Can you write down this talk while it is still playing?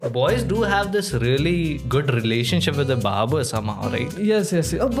boys do have this really good relationship with the barber somehow, right? Yes.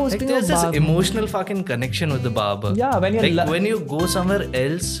 Oh, Like there's this emotional fucking connection with the barber. Yeah, when you're like when you go somewhere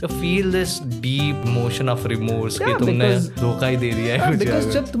else, you feel this deep emotion of remorse कि तुमने धोखा ही दे दिया है. Because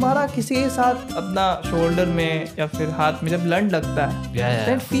जब तुम्हारा किसी के साथ अपना shoulder में या फिर हाथ में जब लंड लगता है,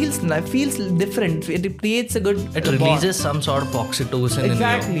 then it feels different. It creates a good. It releases some sort of oxytocin in you.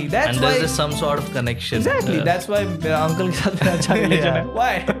 Exactly. That's and why there's some sort of connection. Exactly. That's why मेरा uncle के साथ मेरा अच्छा relation है.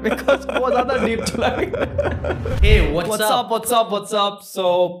 Why? Because बहुत ज़्यादा deep चला गया. Hey, what's up?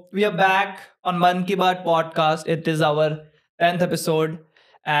 So we are back on Man Ki Baat podcast. It is our 10th episode,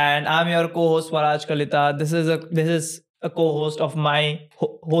 and I'm your co-host Faraj Kalita. This is a co-host of my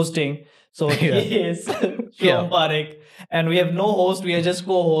hosting. So he is Shom Parekh, and we have no host. We are just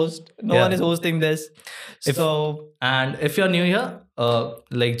co-host. No one is hosting this. And if you're new here,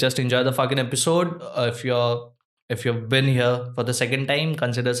 like just enjoy the fucking episode. If you've been here for the second time,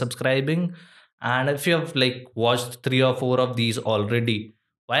 consider subscribing. And if you've like watched 3 or 4 of these already,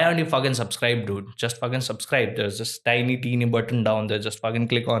 why aren't you fucking subscribed, dude? Just fucking subscribe. There's this teeny button down there. Just fucking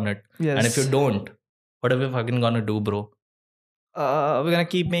click on it. Yes. And if you don't, what are we fucking gonna do, bro? We're gonna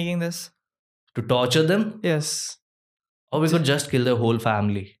keep making this. To torture them? Yes. Or we could just kill their whole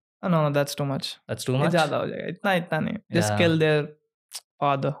family. Oh, no, that's too much. That's too much? ज़्यादा हो जाएगा. इतना नहीं. Just kill their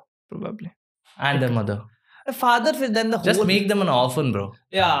father, probably. And their mother. A father, then the whole... Just make them an orphan, bro.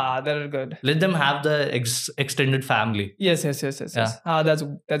 Yeah, they're good. Let them have the extended family. Yes. Yeah.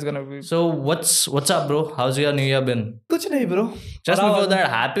 That's gonna be... So what's up, bro? How's your New Year been? कुछ नहीं, bro. Just before that,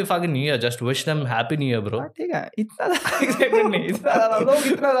 happy fucking New Year. Just wish them happy New Year, bro. ठीक है. इतना ज़्यादा excited नहीं. इतना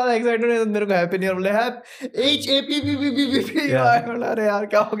ज़्यादा excited नहीं. मेरे को happy New Year बोले. HAPPPPPP. अरे यार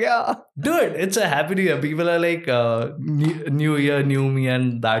क्या हो गया? Dude, it's a happy New Year. People are like New Year, new me,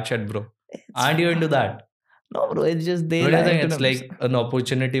 and that shit, bro. Aren't you into that? No, bro, it's just they. Don't you think it's like an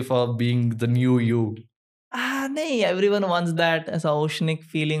opportunity for being the new you? नहीं, everyone wants that as a oceanic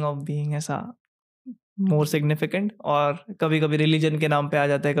feeling of being ऐसा more significant. और कभी-कभी religion के नाम पे आ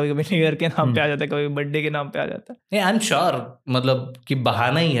जाता है, कभी-कभी New Year के नाम पे आ जाता है, कभी birthday के नाम पे आ जाता है. Yeah, I'm sure. मतलब कि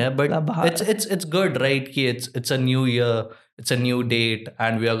बहाना ही है, but it's good, right? कि it's a new year, it's a new date,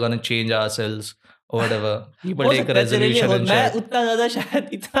 and we are gonna change ourselves. Or whatever. People take a resolution and मैं उतना ज़्यादा शायद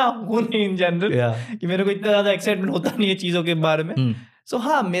इतना हूँ नहीं in general कि मेरे को इतना ज़्यादा excitement होता नहीं है चीज़ों के बारे में. So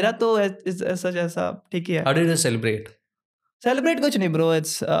हाँ, मेरा तो ऐसा ठीक ही है. How did you celebrate? Celebrate कुछ नहीं, bro.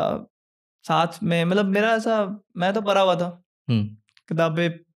 It's साथ में मतलब मेरा ऐसा मैं तो पढ़ा हुआ था. किताबें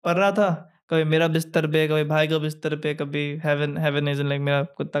पढ़ रहा था. कभी मेरा बिस्तर पे, कभी भाई का बिस्तर पे, कभी heaven is like मेरा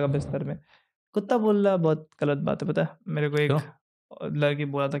कुत्ता का बिस्तर में. कुत्ता बोलना बहुत गलत बात है, पता है. मेरे को एक लड़की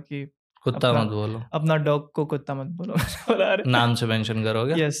बोला था कि कुत्ता मत बोलो. अपना डॉग को कुत्ता मत बोलो. नाम से मेंशन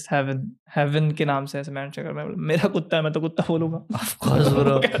करोगे? यस, हेवन के नाम से ऐसे मेंशन कर. मेरा कुत्ता है, मैं तो कुत्ता बोलूंगा. Of course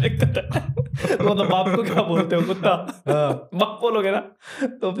bro. क्या दिक्कत है? तो मतलब बाप को क्या बोलते हो, कुत्ता? बाप बोलोगे ना.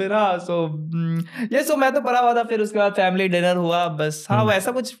 तो फिर हाँ, सो मैं तो पढ़ा हुआ था. फिर उसके बाद फैमिली डिनर हुआ. बस हाँ,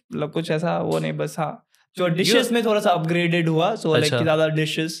 वैसा कुछ ऐसा वो नहीं. बस हाँ, जो डिशेस में थोड़ा सा अपग्रेडेड हुआ. सो लाइक ज्यादा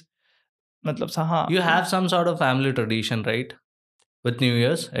डिशेस मतलब हाँ. You have some sort of family tradition, right? With New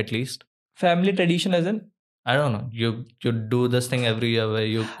Year's at least. Family tradition as in? I don't know. You do this thing every year where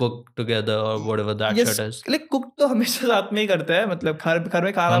you cook together or whatever that shit is. Like cook तो हमेशा साथ में ही करते हैं. मतलब घर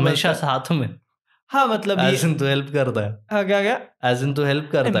में खाना हमेशा साथ में. हाँ मतलब as in तो हेल्प करता है. हाँ क्या as in तो हेल्प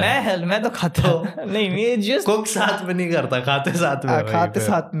करता है. मैं तो खाता हूँ. नहीं मैं just कुक साथ में नहीं करता. खाते साथ में. खाते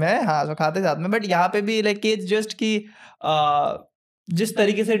साथ में. हाँ तो खाते साथ में. बट यहाँ पे भी like it's just कि जिस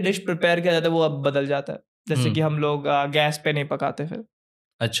तरीके से डिश प्रिपेयर किया जाता है वो अब बदल जाता है. जैसे कि हम लोग गैस पे नहीं पकाते. फिर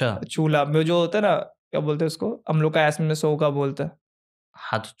अच्छा चूल्हा में जो होता है ना, क्या बोलते हैं उसको, हम लोग का ऐसे में सौका बोलता है.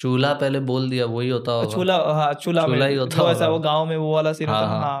 हाँ तो चूल्हा पहले बोल दिया, वही होता होगा. चूल्हा में ही होता वैसा वो गांव में वो वाला सीन होता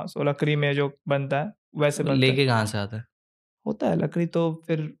है. हाँ, सो लकड़ी में जो बनता है वैसे बनता है. लेके कहाँ से आता है? होता है लकड़ी. तो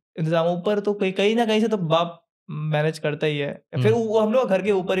फिर इंतजाम ऊपर तो कहीं ना कहीं से तो बाप मैनेज करता ही है. फिर हम लोग घर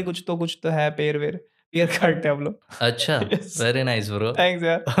के ऊपर ही कुछ तो है पेड़ काटते हैं हम लोग. अच्छा, वेरी नाइस ब्रो. थैंक्स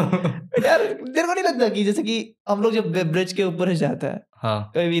यार. यार तेरे को नहीं लगता कि जैसे कि हम लोग जब ब्रिज के ऊपर जाता है,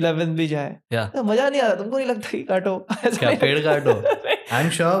 हाँ, कभी 11th भी जाए, तो मजा नहीं आता. तुमको नहीं लगता कि काटो? क्या पेड़ काटो? I am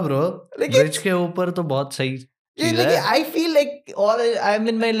sure bro, bridge के ऊपर तो बहुत सही चीज है. आई फील लाइक और I am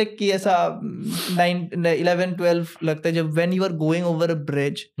in my like कि ऐसा 11-12 लगता है जब when you are going over a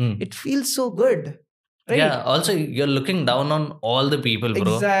bridge, it feels so good. Right? Yeah, also you're looking down on all the people,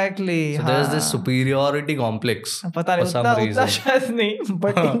 bro. Exactly. So there's this superiority complex. पता नहीं उतना शायद नहीं,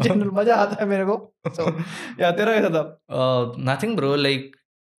 but in general मजा आता है मेरे को. So yeah, तेरा कैसा था? Nothing, bro. Like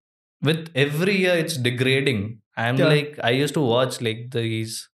with every year it's degrading. I used to watch like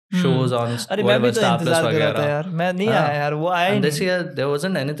these shows on अरे मैं भी whatever तो Star Plus इंतजार कर रहा था वगैरह. यार, मैं नहीं आया यार, वो आया ही And this नहीं, year there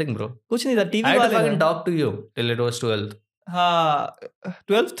wasn't anything, bro. कुछ नहीं था, I टीवी had to वाले fucking था। talk to you till it was 12th. हाँ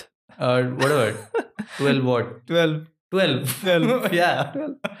 12th Whatever. 12 what? 12 12. 12 Yeah.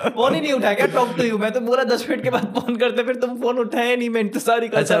 12 phone ही नहीं उठाया क्या? टॉक टू यू, मैं तो बोला 10 मिनट के बाद फोन करते, फिर तुम फोन उठाए नहीं, मैं इंतजार ही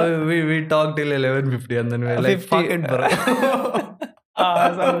करता अच्छा, रहा। we talked till 11:50 and then we were like, 50 fuck it, bro. हाँ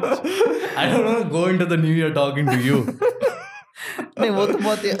ऐसा कुछ। I don't want to go into the new year talking to you. नहीं वो तो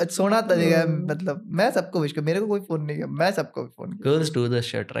बहुत ही सोना तरीका है, मतलब मैं सबको विश कर, मेरे को कोई फोन नहीं किया, मैं सबको फोन किया। Girls do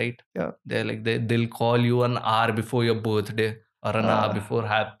this shit, right? Yeah. They're like they'll call you an hour before your birthday or an hour before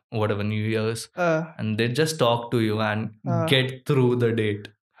whatever New Year's, and they just talk to you and get through the date.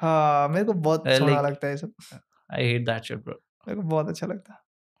 हाँ मेरे को बहुत सोना Like, लगता है ये सब, I hate that shit, bro. मेरे को बहुत अच्छा लगता है।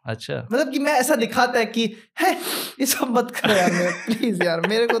 अच्छा, मतलब कि मैं ऐसा दिखाता है कि है ये सब मत करो यार, मेरे प्लीज यार,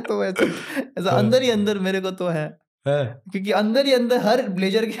 मेरे को तो ऐसा अंदर ही अंदर मेरे को तो है, क्योंकि अंदर ही अंदर हर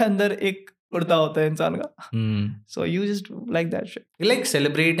ब्लेजर के अंदर एक कुर्ता होता है इंसान का। So you just like that shit. You like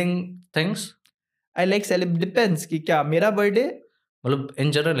celebrating things? I like celebrate, depends कि क्या मेरा बर्थडे, मतलब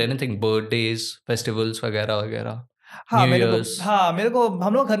in general anything, birthdays, festivals वगैरह वगैरह, हाँ New मेरे Year's. को, हाँ मेरे को,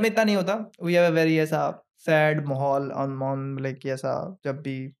 हम लोग घर में इतना नहीं होता, वी हैव अ वेरी ऐसा सैड माहौल ऑन लाइक ऐसा जब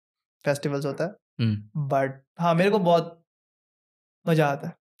भी फेस्टिवल्स होता है, बट हाँ मेरे को बहुत मजा आता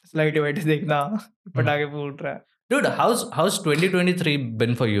है लाइट वाइट देखना, पटाखे फूट रहा है। Dude, how's 2023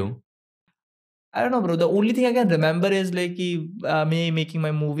 been for you? I don't know, bro. The only thing I can remember is like me making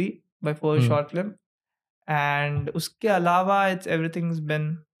my movie, my first short film, and उसके अलावा it's everything's been.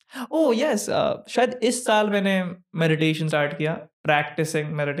 Oh yes, शायद इस साल मैंने meditation start किया,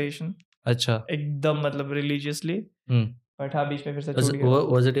 practicing meditation. अच्छा, एकदम मतलब religiously. But हाँ बीच में फिर से छूट गया.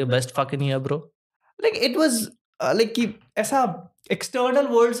 was it your best fucking year, bro? Like it was like कि ऐसा external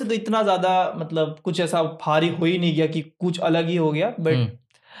world से तो इतना ज़्यादा मतलब कुछ ऐसा भारी हो ही नहीं गया कि कुछ अलग ही हो गया, but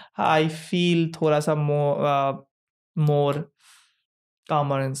I feel थोड़ा सा more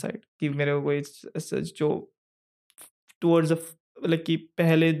calmer inside कि मेरे को कोई जो towards like कि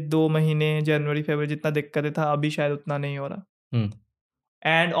पहले 2 महीने जनवरी फरवरी जितना दिक्कत था अभी शायद उतना नहीं हो रहा।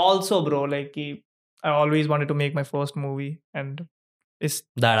 And also bro like कि I always wanted to make my first movie and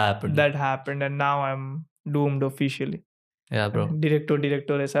that happened and now I'm doomed officially. Yeah, bro.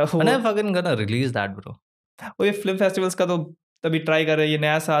 Director ऐसा When are you fucking gonna release that, bro? वो ये film festivals का तो तभी try कर रहे हैं ये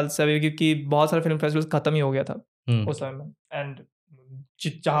नया साल से अभी, क्योंकि बहुत सारे फिल्म फेस्टिवल्स खत्म ही हो गया था उस समय में, एंड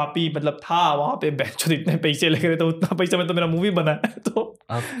जहाँ भी मतलब था वहाँ पे बेंच इतने पैसे लग रहे थे, उतना पैसा में तो मेरा मूवी बना है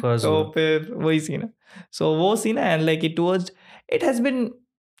तो फिर वही सीन है, सो वो सीन है and like it has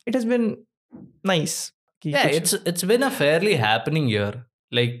been nice. Yeah, it's been a fairly happening year,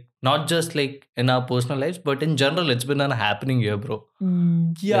 like not just like in our personal lives but in general it's been a happening year, bro.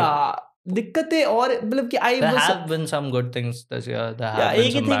 Yeah, दिक्कतें और मतलब कि there have been some good things this year, there have been एक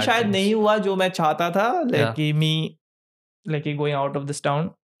ही some thing bad शायद things. नहीं हुआ जो मैं चाहता था, like me like going out of this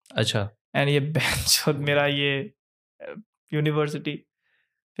town. अच्छा, एंड ये बेंच और मेरा ये यूनिवर्सिटी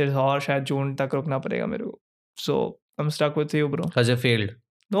फिर और शायद जून तक रुकना पड़ेगा मेरे को, so I am stuck with you bro. because you failed.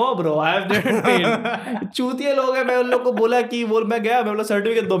 No bro I have didn't fail. चूतिए लोग हैं, मैं उन लोग को बोला कि वो मैं गया, मैं बोला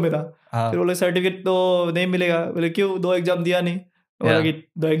सर्टिफिकेट दो मेरा, फिर बोले सर्टिफिकेट तो नहीं मिलेगा, बोले क्यों, 2 एग्जाम दिया नहीं, बोला कि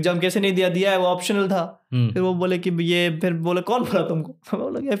 2 एग्जाम कैसे नहीं दिया है, वो ऑप्शनल था। फिर वो बोले कि ये, फिर बोले कौन बोला तुमको, मैं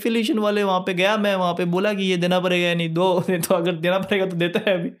बोला कि एफिलिएशन वाले, वहाँ पे गया मैं, वहाँ पे बोला कि ये देना पड़ेगा या नहीं, दो तो अगर देना पड़ेगा तो देता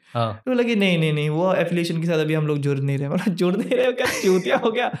है अभी। तो बोला कि नहीं वो एफिलिएशन के साथ अभी हम लोग जुड़ नहीं रहे। मतलब जुड़ नहीं रहे, क्या चूतिया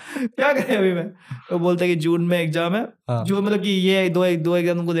हो गया, क्या करें अभी मैं। वो बोलता है कि जून में एग्जाम है, जो मतलब कि ये दो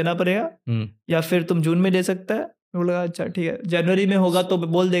एग्जाम तुमको देना पड़ेगा या फिर तुम जून में दे सकता है। बोला अच्छा ठीक है, जनवरी में होगा तो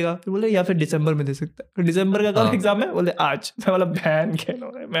बोल देगा, फिर बोले या फिर दिसंबर में दे सकता है। फिर दिसंबर का कब एग्जाम है, बोले आज। मैं बोला बैन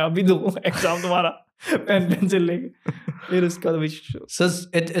खेलो, मैं अभी दूँ एग्जाम तुम्हारा पेन पेंसिल लेके। फिर उसका so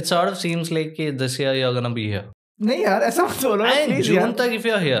it sort of seems like this year you're gonna be here. नहीं यार ऐसा मत बोलो प्लीज जून तक if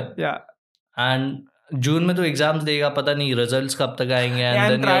you're here, and जून में तो एग्जाम्स देगा, पता नहीं रिजल्ट्स कब तक आएंगे,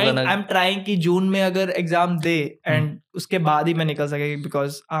 and then I am trying कि जून में अगर एग्जाम दे एंड उसके बाद ही मैं निकल सके,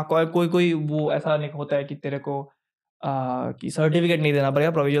 बिकॉज कोई वो ऐसा नहीं होता है कि तेरे को कि सर्टिफिकेट नहीं देना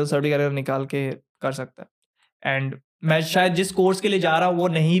पड़ेगा, प्रोविजनल सर्टिफिकेट निकाल के कर सकता है। एंड मैं शायद जिस कोर्स के लिए जा रहा हूँ वो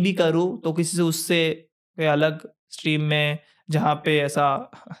नहीं भी करूँ तो किसी से उससे कोई अलग स्ट्रीम में जहाँ पे ऐसा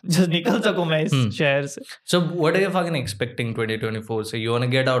जस्ट निकल सकूं मैं इस शहर से। So what are you fucking expecting 2024 से? You want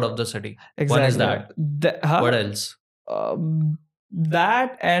to get out of the city. One is that. What else?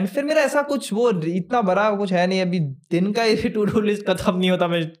 That and फिर मेरा ऐसा कुछ वो इतना बड़ा कुछ है नहीं, अभी दिन का ये टू डू लिस्ट खत्म नहीं होता,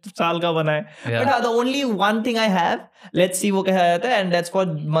 मैं साल का बना है। But the only one thing I have, let's see वो कैसा जाता है, and that's for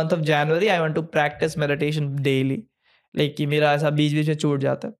month of January I want to practice meditation daily. Like कि मेरा ऐसा बीच बीच में छूट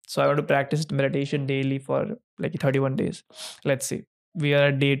जाता है, so I want to practice meditation daily for like 31 days. Let's see. we are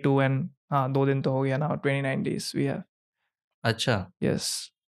at day 2 and हाँ 2 दिन तो हो गया now 29 days we have. अच्छा. Yes.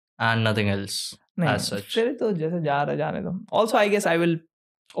 And nothing else नहीं as such. फिर तो जैसे जा रहा जाने दो. Also I guess I will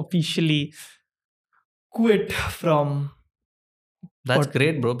officially quit from. That's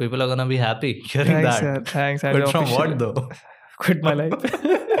great, bro. People are gonna be happy hearing Thanks, that. sir. Thanks. I But will from what officially though? quit my life.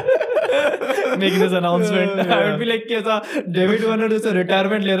 Making this announcement. Yeah. I would be like कैसा David Warner जैसे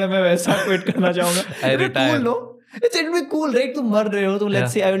retirement ले रहा है मैं वैसा quit करना चाहूँगा. I It'd be retire. cool, no? It'd be cool, right? तुम मर रहे हो तो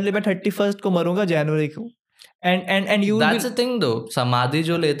let's say I will मैं 31st को मरूंगा January को. And you will That's the thing though. Samadhi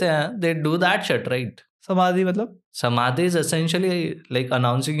जो लेते हैं, they do that shit, right? समाधि मतलब? Samadhi is essentially like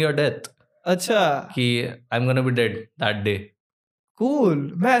announcing your death. अच्छा. कि I'm gonna be dead that day. Cool.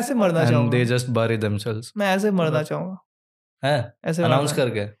 मैं ऐसे मरना And चाहूँगा. they just bury themselves. मैं ऐसे मरना चाहूँगा. हैं? ऐसे Announce मरना.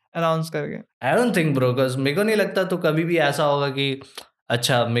 करके. Announce करके. I don't think bro, because मेरे को नहीं लगता तो कभी भी ऐसा होगा कि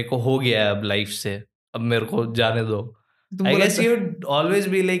अच्छा मेरे को हो गया है अब लाइफ से, अब मेरे को जाने दो. I guess you would always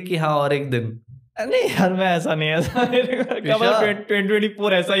be like कि हाँ और एक दिन. नहीं यार मैं ऐसा नहीं ऐसा कब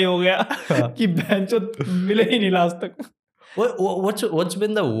 2024 ऐसा ही हो गया कि बेंचो मिले ही नहीं लास्ट तक. What's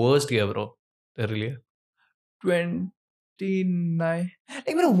been the worst year, bro? Really? 29.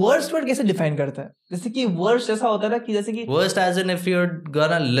 एक मेरा worst word कैसे define करता है? जैसे कि worst ऐसा होता है ना कि जैसे कि worst as in if you're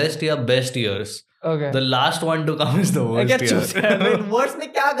gonna list your best years. Okay. The last one to come is the worst year. Worst में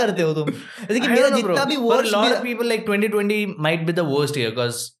क्या करते हो तुम? जैसे कि मेरा जितना भी for a worst lot of people like 2020 might be the worst year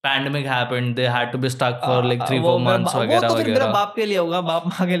because pandemic happened. They had to be stuck for like 3-4 months वगैरह वो तो फिर मेरा वगैरह. बाप के लिए होगा बाप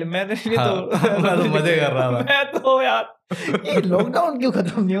माँ के लिए. मैं मैं तो मजे कर रहा था. मैं तो यार ये लॉकडाउन क्यों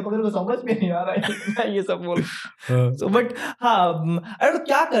खत्म नहीं होगा मेरे को समझ में नहीं आ रहा है मैं ये सब बोल. So but हाँ अरे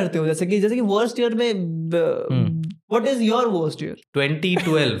क्या करते हो जैसे कि worst year में what is your worst year?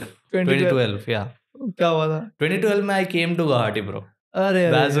 2012. 2012, yeah. क्या हुआ था? 2012 में I came to Guwahati, bro. अरे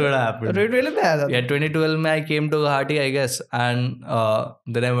That's what happened. 2012 में आया था? Yeah, 2012 में I came to Guwahati, I guess, and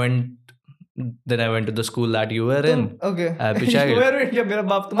then I went to the school that you were in. Okay. Happy child. Where क्या मेरा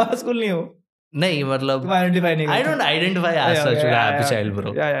बाप तुम्हारा स्कूल नहीं हो? नहीं मतलब. तुम identify नहीं I don't identify as such with Happy Child,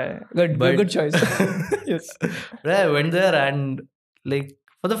 bro. Yeah. Good choice. Yes. But I went there and like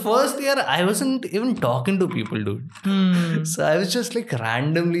for the first year I wasn't even talking to people, dude. So I was just like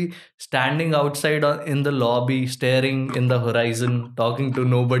randomly standing outside in the lobby, staring in the horizon, talking to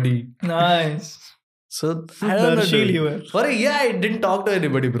nobody. Nice. So I don't know, dude. For a year I didn't talk to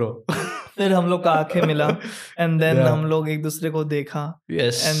anybody, bro. फिर हम लोग का आंखें मिला and then हम लोग एक दूसरे को देखा.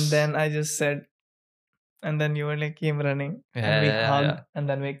 Yes. And then I just said and then you were like came running and we hugged and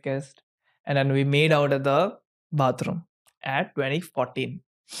then we kissed and then we made out at the bathroom at 2014.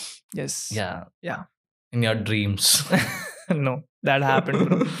 Yes. Yeah. In your dreams. No, that happened,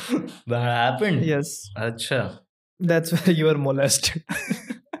 bro. That happened? Yes. Acha. That's where you were molested.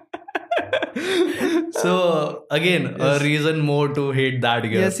 So again, a reason more to hate that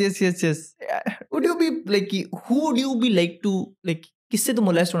girl. Yes. Would you be like who would you be like to like किससे तो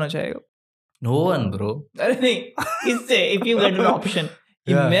molest होना चाहेगा? No one, bro. अरे नहीं इससे if you get an option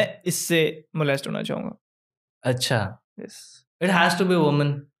कि मैं इससे molest होना चाहूँगा. अच्छा. Yes. It has to be a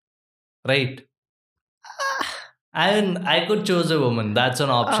woman, right? I could choose a woman. That's an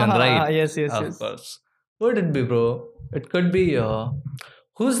option, right? Yes. Of course. Who would it be, bro? It could be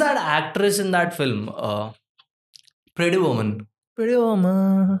who's that actress in that film? Pretty Woman. Pretty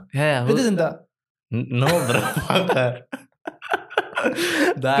Woman. Yeah. Pretty Zinta. No, bro.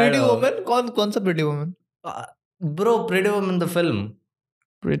 Pretty Woman? कौन सा Pretty Woman? Bro, Pretty Woman the film.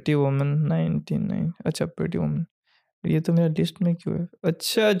 Pretty Woman 1999. अच्छा Pretty Woman. ये तो मेरा list में क्यों है?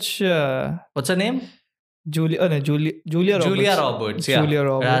 अच्छा. What's her name? Julia Roberts. Julia Roberts. Yeah. Julia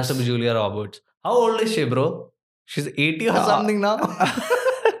Roberts. It has to be Julia Roberts. How old is she, bro? She's 80 or something now.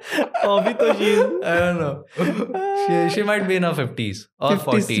 अभी तो I don't know. She might be in her 50s or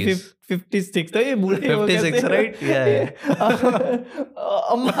 40s. 56 तो ये बूढ़े 56, right? Yeah.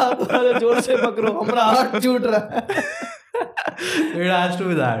 अम्मा थोड़ा जोर से पकड़ो हमारा हाथ टूट रहा है. It has to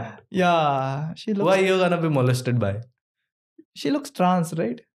be that. Yeah. Why are you gonna be molested by? She looks trans,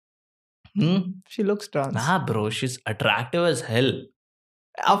 right? She looks trans. Nah, bro. She's attractive as hell.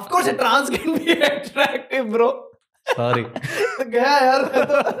 Of course, a trans can be attractive, bro. Sorry. गया यार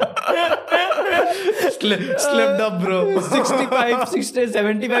Slipped up, bro. 65, 60,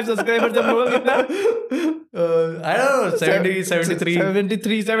 75 subscribers जब लोग कितना? I don't know. 70, 73.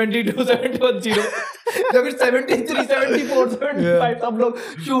 73, 72, 71, 0. जब फिर 73, 74, 75 सब लोग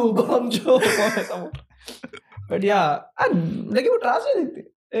शुभम जो ऐसा. But yeah, लेकिन वो trans नहीं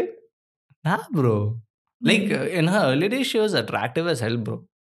दिखती. Nah, bro. Like in her early days, she was attractive as hell, bro.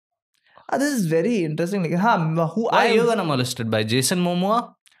 This is very interesting. Like, who Why are you gonna molested by Jason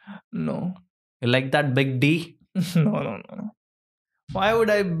Momoa? No. You like that big D? No. Why would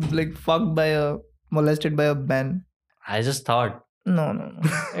I like fucked by a molested by a man? I just thought. No.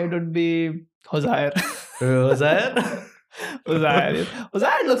 It would be Hosea. Hosea? Hosea.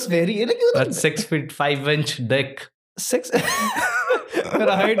 Hosea looks very like you That's 6 feet 5 inch dick. 6.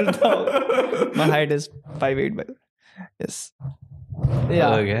 मेरा height बताओ. My height is 5'8" by the way. Yes.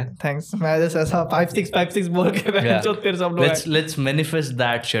 Yeah. Okay. Thanks. मैं जैसे ऐसा 5'6" बोल के मैं Yeah. जो तेरे सब लोग Let's manifest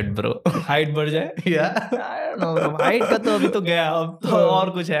that shit, bro. Height बढ़ जाए. Yeah. I don't know. Height का तो अभी तो गया, अब तो और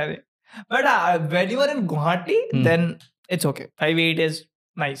कुछ है नहीं. But when you are in Guwahati, then it's okay. 5'8" is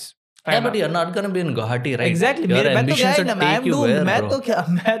nice. Yeah, but you're not gonna be in Guwahati, right? Exactly. Your मैं तो ambition गया ही should ना. take you where, मैं bro? तो क्या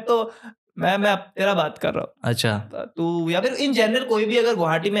मैं अब तेरा बात कर रहा हूँ. अच्छा. तू या फिर in general कोई भी अगर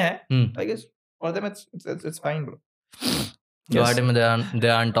गुवाहाटी में है, Hmm. I guess for them it's fine, bro. Guwahati में they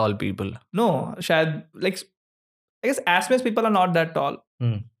aren't tall people. No, शायद like I guess Assamese people are not that tall.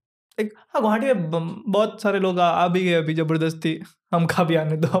 Like हाँ गुवाहाटी में बहुत सारे लोग आ भी गए अभी जबरदस्ती. हम खा भी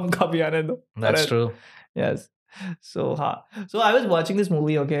आने दो. That's true. Yes. So हाँ. So I was watching this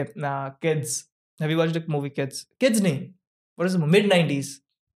movie. Okay, Kids. Have you watched the movie Kids? Kids नहीं. What is it? Mid-90s.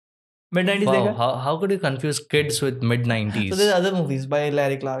 Mid-90s Wow, देखा? how could you confuse Kids with mid-90s? So there's other movies by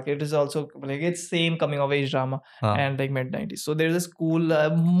Larry Clark. It is also like it's same coming of age drama and like mid-90s. So there's a school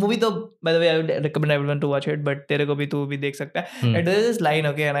movie. Though by the way, I would recommend everyone to watch it. But तेरे को भी तू भी देख सकता है. And there's this line,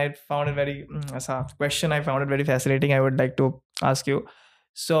 okay, and I found it very question. I found it very fascinating. I would like to ask you.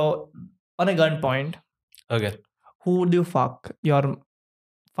 So on a gunpoint, Okay. who would you fuck? Your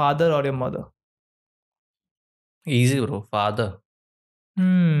father or your mother? Easy, bro. Father.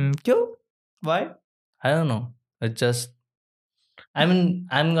 क्यों? Why? I don't know. It just. I mean,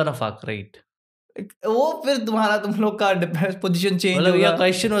 I'm gonna fuck, right? वो फिर तुम्हारा तुम लोग का position change Well, होगा. your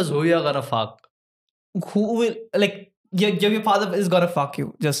question was who you're gonna fuck. Who will like your father is gonna fuck you,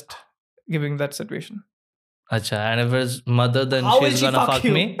 just giving that situation. Acha, and if it's mother, then How will she's she gonna fuck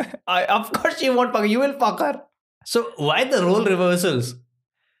you? me. Of course she won't fuck you. You will fuck her. So why the role reversals?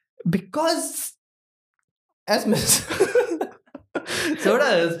 Because as miss. So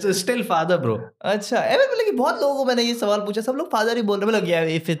it's still father, bro. अच्छा एवं मतलब कि बहुत लोगों को मैंने ये सवाल पूछा, सब लोग फादर ही बोल रहे हैं. मतलब yeah,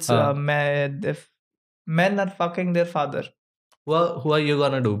 if it's if men are fucking their father. Who are you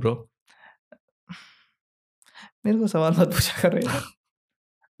gonna do, bro? मेरे को सवाल मत पूछा कर रहे हैं.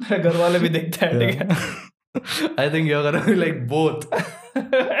 मेरे घर वाले भी देखते हैं, ठीक है. I think you're gonna be like both.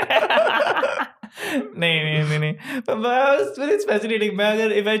 नहीं. It's fascinating. मैं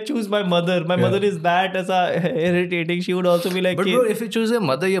अगर if I choose my mother is that ऐसा irritating. She would also be like. But bro, if you choose your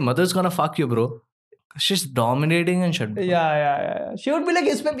mother's gonna fuck you, bro. She's dominating and shit. Yeah. She would be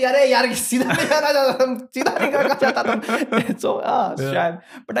like इसमें यार सीधा नहीं करना चाहता तुम, सीधा नहीं करना चाहता तुम. So शायद.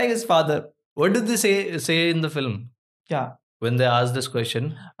 But I guess father. What did they say in the film? क्या? When they ask this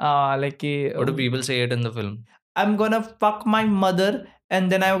question, like what do people say it in the film? I'm gonna fuck my mother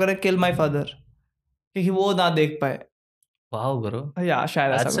and then I'm gonna kill my father. क्योंकि वो ना देख पाए. Wow, bro. Yeah,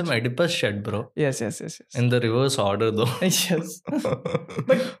 शायद ऐसा That's some कुछ. Oedipus shit, bro. Yes. In the reverse order, though. Yes.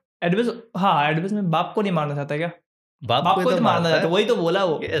 But Oedipus में बाप को नहीं मारना चाहता क्या? बाप को तो मारना चाहता, वही तो बोला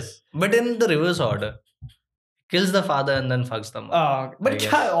वो. Yes, but in the reverse order. Kills the father and then fucks the mother. But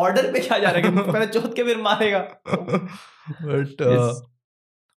क्या order पे क्या जा रहा है? पहले चोट के फिर मारेगा.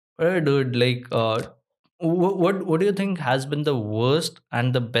 But dude, like, what do you think has been the worst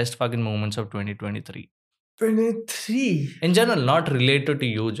and the best fucking moments of 2023? 23. In general, not related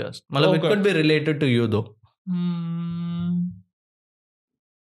to you, just. Matlab, it could be related to you though.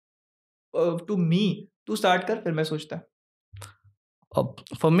 To me, तू start कर फिर मैं सोचता.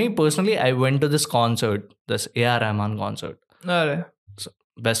 For me personally, I went to this concert, this A.R. Rahman concert. अरे.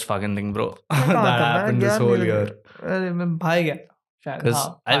 Best fucking thing, bro. That happened this whole year. अरे मैं भाई गया. Because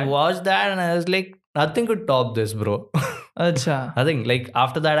I watched that and I was like, nothing could top this, bro. अच्छा. Nothing. Like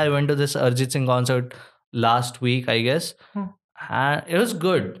after that, I went to this Arjit Singh concert last week, I guess. And it was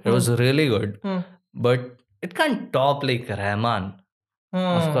good. It was really good. But it can't top like Rahman.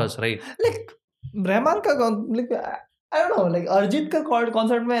 Of course, right? Like Rahman का like I don't know, like Arjit का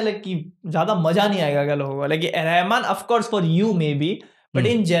concert में like कि ज़्यादा मजा नहीं आएगा क्या लोगों को. Like Rahman, of course, for you maybe. But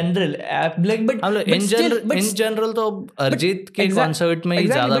in general, like in general तो अरिजीत के concert में ही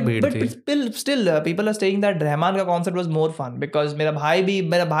ज़्यादा भीड़ थी. But still people are saying that Rahman का concert was more fun because मेरा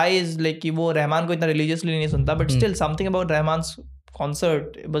भाई is like कि वो रहमान को इतना religiously नहीं सुनता, but still something about रहमान's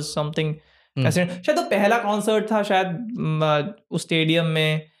concert was something. शायद तो पहला concert था शायद उस stadium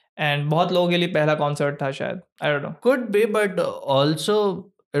में and बहुत लोगों के लिए पहला concert था शायद. I don't know. Could be, but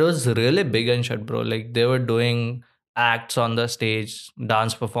also it was really big and shit, bro. Like they were doing acts on the stage,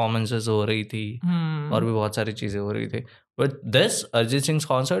 dance performances हो रही थी और भी बहुत सारी चीजें हो रही थी. But this Arjit Singh's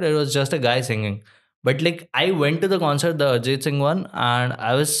concert, it was just a guy singing. But like I went to the concert, the Arjit Singh one, and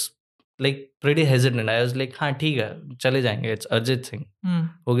I was like pretty hesitant. I was like, हाँ ठीक है, चले जाएंगे. It's Arjit Singh.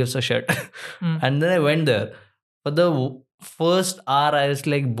 Who gives a shit? And then I went there. For the first hour, I was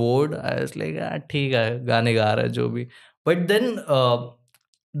like bored. I was like, ah, ठीक है, गाने गा रहा है जो भी. But then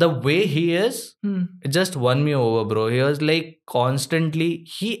the way he is, it just won me over, bro. He was like constantly.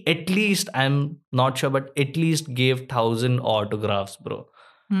 He at least, I'm not sure, but at least gave 1,000 autographs, bro.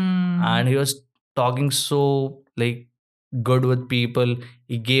 And he was talking so like good with people.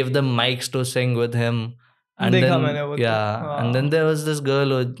 He gave them mics to sing with him. And देखा then मैंने वो तो. yeah, and then there was this girl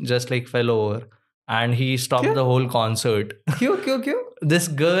who just like fell over, and he stopped क्या? the whole concert. क्यों? This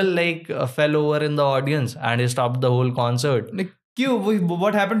girl like fell over in the audience, and he stopped the whole concert. Like, क्यों?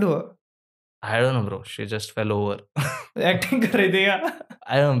 What happened to her? I don't know, bro. She just fell over. Acting कर रही थी क्या?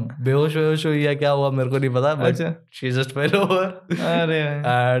 I don't know, बेहोश हुई या क्या हुआ मेरे को नहीं पता, but अच्छा. she just fell over. अरे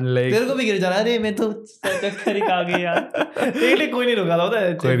And like तेरे को भी गिर जाना. अरे मैं तो चक्कर ही खा गई यार. लेकिन कोई नहीं रुका था, होता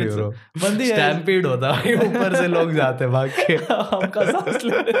है. कोई नहीं bro. बंदी है. Stampede होता है ऊपर से लोग जाते भाग के. हमका सांस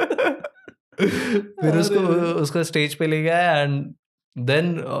ले. फिर उसको स्टेज पे ले गया, and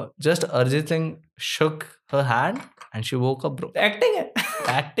then just Arjit Singh shook her hand and she woke up, bro. Acting है.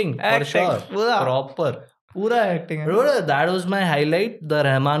 Acting for sure. Proper. पूरा acting है. Bro, that was my highlight, the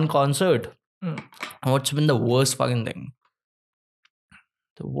Rahman concert. What's been the worst fucking thing?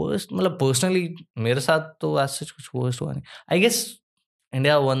 The worst, मतलब personally मेरे साथ तो ऐसा कुछ worst हुआ नहीं. I guess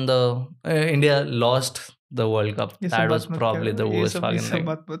India lost the World Cup. That was probably the worst fucking thing.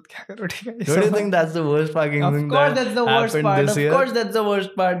 Don't you think that's the worst fucking thing? Of course that's the worst part. Of course that's the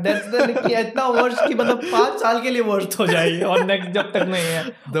worst part. That's the कि इतना worst कि मतलब 5 साल के लिए worst हो जाएगी और next जब तक नहीं है.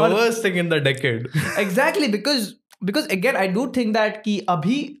 The worst thing in the decade. Exactly, because again I do think that कि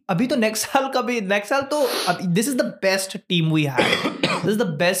अभी तो next साल तो this is the best team we had. This is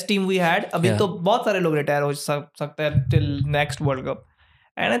the best team we had. अभी तो बहुत सारे लोग retire हो सकते हैं till next World Cup.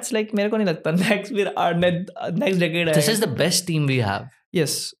 And it's like मेरे को नहीं लगता next decade. This is the best team we have.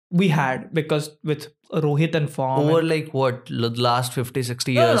 Yes, we had, because with Rohit and form over and, like what, the last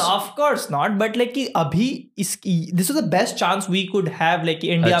 50-60 no, years. no, of course not, but like कि अभी this is the best chance we could have. like कि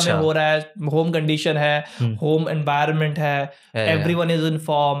India में हो रहा है, home condition है, home environment है, everyone is in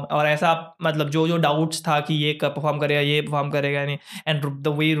form, और ऐसा मतलब जो doubts था कि ये perform करेगा, ये perform करेगा नहीं, and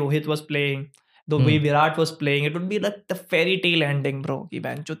the way Rohit was playing, the way Virat was playing, it would be like the fairy tale ending, bro. कि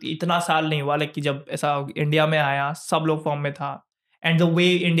बहन जो इतना साल नहीं हुआ, like कि जब ऐसा इंडिया में आया सब लोग फॉर्म में था, and the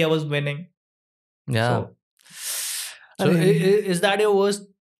way India was winning. Yeah. So is that your worst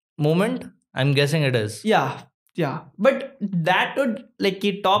moment? I'm guessing it is. Yeah. But that would like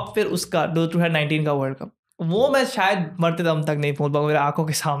कि top फिर उसका 2019 का वर्ल्ड कप, वो मैं शायद मरते दम तक नहीं भूल पाऊंगा. मेरे आंखों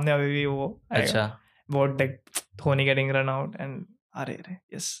के सामने अभी भी वो अच्छा. वो like Dhoni getting run out and अरे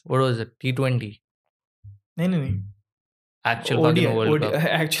yes. What was it? T20? नहीं. Actual fucking World Cup.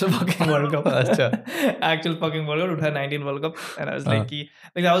 Actual fucking World Cup. अच्छा. Actual fucking World Cup, 2019 World Cup, and I was like कि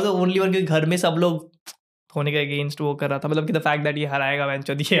like I was the only one कि घर में सब लोग धोनी के अगेंस्ट वो कर रहा था, मतलब कि the fact that ये हराएगा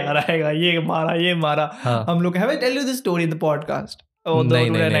वेंचर, ये हराएगा, ये मारा. हम लोग have I tell you this story in the podcast? Oh, the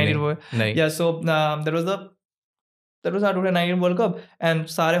 2019 World Cup. Yeah, so there was our 2019 World Cup, and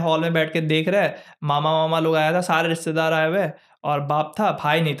सारे हॉल में बैठ के देख रहे हैं. मामा लोग आया था, सारे रिश्तेदार आए हुए, और बाप था,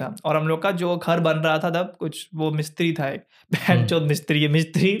 भाई नहीं था. और हम लोग का जो घर बन रहा था तब, कुछ वो मिस्त्री था एक, बहन चोद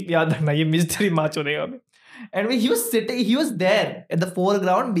मिस्त्री याद रखना, ये मिस्त्री माँ चोदेगा अभी. And he was there at the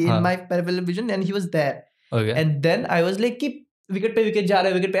foreground in my peripheral vision, and he was there. Okay. And then I was like कि विकेट पे विकेट जा रहा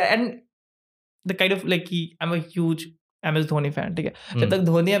है, विकेट पे, and the kind of like कि I'm a huge MS Dhoni fan, ठीक है. जब तक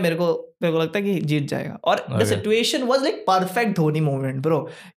धोनी है मेरे को लगता है कि जीत जाएगा. और the situation was like perfect Dhoni moment, bro.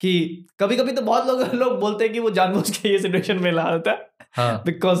 कि कभी तो बहुत लोग बोलते हैं कि वो जानबूझ के ये सिचुएशन में ला देता है,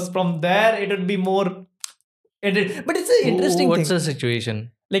 because from there it would be more, but it's an interesting thing. What's the situation?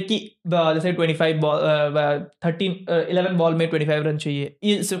 Like कि जैसे 11 बॉल में 25 रन चाहिए,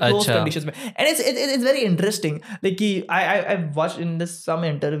 इस close conditions में, and it's very interesting. like कि I watched in this some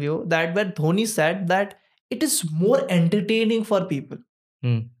interview that where Dhoni said that it is more entertaining for people.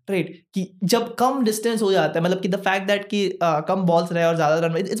 Right, कि जब कम distance हो जाता है, मतलब कि the fact that कि कम बॉल्स रहे और ज्यादा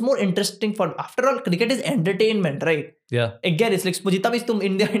run, it's more interesting for, after all cricket is entertainment, right? Yeah. Again it's like जितना भी तुम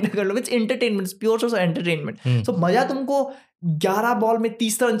इंडिया कर लो, it's entertainment, it's pure source of entertainment. So मजा तुमको 11 बॉल में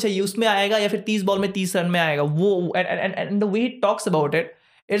 30 रन चाहिए उसमें आएगा, या फिर 30 बॉल में 30 रन में आएगा वो. and the way he talks about it,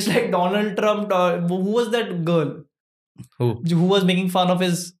 it's like Donald Trump, who was that girl who was making fun of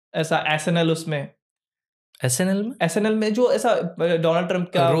his ऐसा SNL उसमें, SNL में जो ऐसा डोनाल्ड ट्रम्प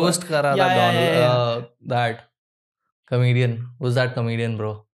का रोस्ट कर रहा था, that comedian, who's that comedian,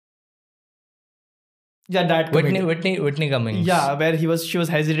 bro? Yeah, that Whitney Cummings. Yeah, where she was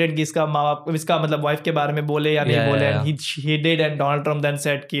hesitant कि इसका माँ बाप इसका मतलब wife के बारे में बोले या नहीं बोले, and he did, and Donald Trump then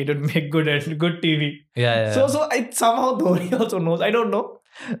said कि it would make good TV. So I somehow Dhoni also knows. I don't know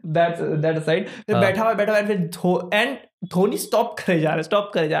that side. फिर बैठा हुआ फिर and धोनी stop करे जा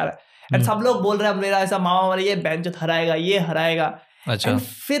रहा है and सब लोग बोल रहे हैं मेरा ऐसा मामा वाला ये बेंच हराएगा, ये हराएगा. अच्छा. And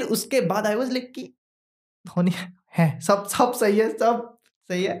फिर उसके बाद I was like कि धोनी है सब सही है, सब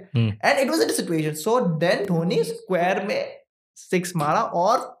सही है. And it was a situation. So then Dhoni square में 6 मारा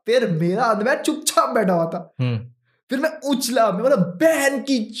और फिर मेरा मैं चुपचाप बैठा हुआ था. फिर मैं उछला, मैं बोला बहन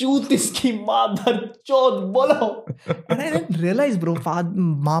की चूत इसकी मादर चौथ बोलो. And I didn't realise bro,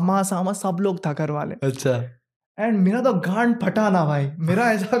 मामा सामा सब लोग था घर वाले. अच्छा. एंड मेरा तो गांड फटा ना भाई,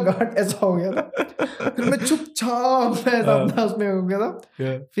 मेरा ऐसा गांड ऐसा हो गया था. फिर मैं चुपचाप मैं उसमें हो गया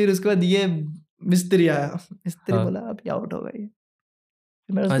था. फिर उसके बाद ये मिस्त्री आया, मिस्त्री बोला अभी आउट हो गई.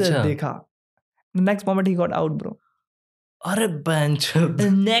 मैंने उसको देखा. नेक्स्ट मोमेंट ही गॉट आउट ब्रो. अरे बेंच.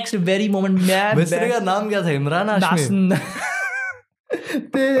 नेक्स्ट वेरी मोमेंट मैं मिस्त्री का नाम क्या था? इमरान हाशमी.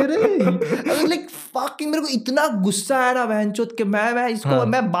 तेरे लाइक फकिंग मेरे को इतना गुस्सा आया ना बहनचोद के मैं इसको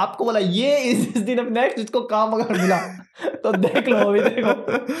मैं बाप को बोला ये इस दिन नेक्स्ट इसको काम अगर मिला तो देख लो अभी देखो.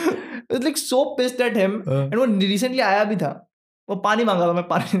 It's like so pissed at him. And वो रिसेंटली आया भी था, वो पानी मांगा था, मैं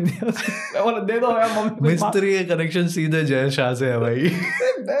पानी नहीं दिया. मैं बोला दे दो यार मम्मी. मिस्त्री का कनेक्शन सीधे जय शाह से है भाई.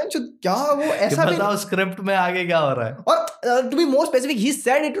 क्या वो ऐसा भी बताओ स्क्रिप्ट में आगे क्या हो रहा है. और to be more specific he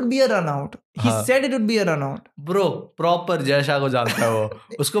said it would be a run out. He said it would be a run out. Bro proper Jay Shah को जानता है वो.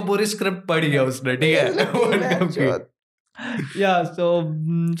 उसको पूरी स्क्रिप्ट पढ़ी है उसने. ठीक है. Yeah, so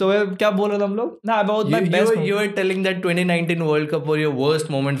क्या बोल रहे थे हम लोग ना about my best moment. You were telling that 2019 World Cup was your worst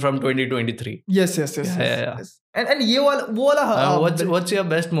moment from 2023. Yes. And ये वो वाला what's your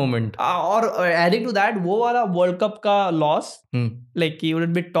best moment? और adding to that वो वाला World Cup का loss like he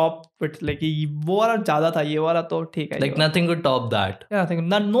would be top with like वो वाला ज़्यादा था, ये वाला तो ठीक है. Like nothing could top that. Yeah, I think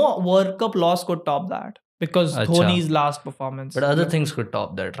no World Cup loss could top that because Dhoni's last performance. But other things could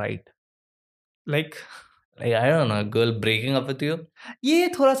top that, right? Like I don't know, a girl breaking up with you. ये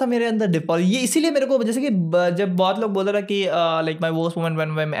थोड़ा सा मेरे अंदर default, ये इसीलिए मेरे को जैसे कि जब बहुत लोग बोल रहे कि like my worst moment when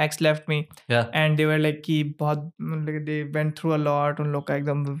my ex left me and they were like कि बहुत they went through a lot. उन लोग का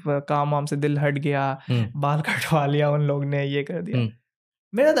एकदम काम वाम से दिल हट गया, बाल कटवा लिया उन लोग ने, ये कर दिया.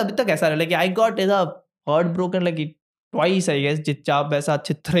 मेरा तो अभी तक ऐसा रहा कि I got is a heart broken like twice I guess. चिच्चाप ऐसा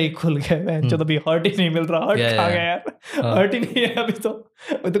चित्रे ही खुल गए. जो तो अभी हर्ट ही नहीं मिल रहा. हर्ट खा गया यार. हर्ट ही नहीं है अभी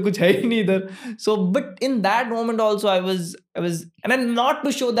तो कुछ है ही नहीं इधर. So but in that moment also I was and I not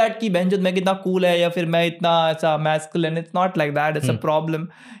to show that कि बेंचो मैं कितना कूल है या फिर मैं इतना ऐसा masculine. It's not like that. It's a problem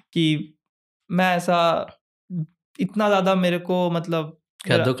कि मैं ऐसा इतना ज्यादा मेरे को मतलब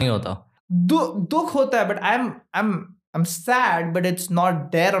क्या दुख नहीं होता. दुख होता है but I am sad but it's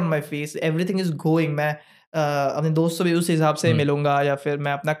not there on my face. Everything is going. मैं अपने दोस्त से भी उस हिसाब से मिलूंगा या फिर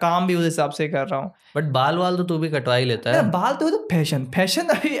मैं अपना काम भी उस हिसाब से कर रहा हूँ. बट बाल तो तू भी कटवा ही लेता है. बाल तो फैशन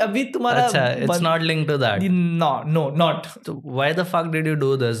अभी तुम्हारा. अच्छा, it's not linked to that. No, not. So why the fuck did you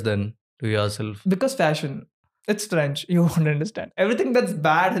do this then to yourself? Because fashion. It's French. You won't understand. Everything that's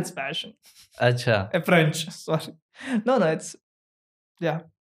bad, it's fashion. Acha. French. Sorry. No, it's yeah.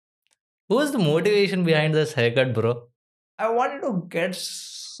 Who was the motivation behind this haircut, bro? I wanted to get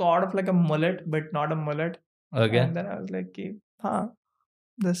sort of like a mullet, but not a mullet. Okay. And then I was like,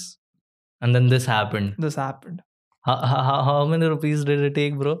 this. And then this happened. This happened. How many rupees did it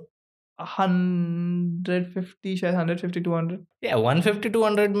take, bro? 150, 150, 200. Yeah, 150,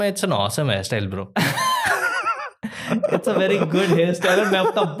 200 में it's an awesome hairstyle, bro. It's a very good hairstyle. मैं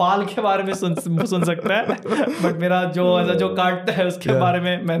अपना बाल के बारे में सुन सकता है, but मेरा जो काटता है उसके बारे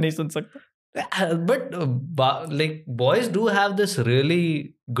में मैं नहीं सुन सकता. But like boys do have this really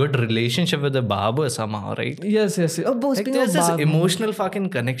good relationship with the barber somehow, right? Yes. Oh, like there's this emotional fucking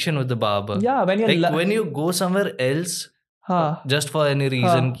connection with the barber. Yeah, when you go somewhere else, just for any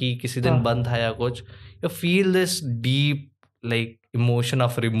reason कि किसी दिन बंद था या कुछ, you feel this deep like emotion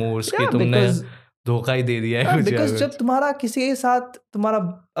of remorse कि तुमने धोखा ही दे दिया है. Because जब तुम्हारा किसी के साथ तुम्हारा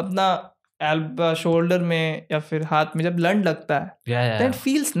अपना शोल्डर में या फिर हाथ में जब लंड लगता है, then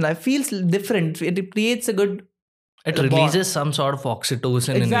feels different. It creates a good. It releases some sort of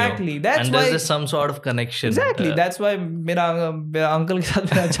oxytocin exactly. in you. That's and why there's some sort of connection. Exactly. That's why मेरा अंकल के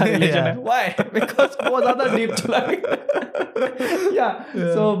साथ मेरा अच्छा रिलेशन है. Why? Because बहुत ज़्यादा deep चला गया. Yeah.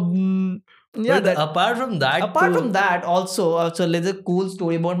 So yeah. But apart from that, also there's a cool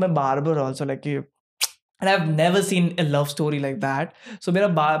story about my barber also. Like and I've never seen a love story like that. So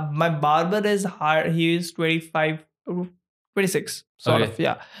my barber is hard. He is 25 26 sort of,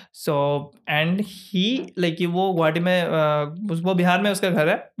 yeah. So and he like वो गुवाहाटी में वो बिहार में उसका घर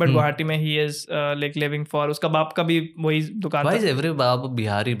है, but Guwahati में he is like living for, उसका बाप का भी वही दुकान Why था. is every bab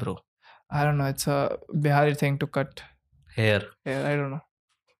Bihari, bro? I don't know, it's a Bihari thing to cut Hair. I don't know.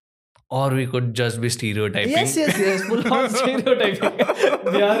 Or we could just be stereotyping. Yes, full on stereotyping.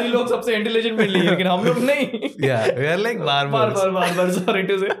 Bihari लोग सबसे intelligent मिल लिए, लेकिन हम लोग नहीं. Yeah, we are like barbers. Barbers, sorry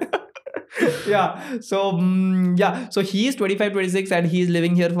to say. So he is 25, 26 and he is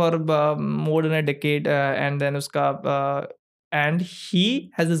living here for more than a decade, and then and he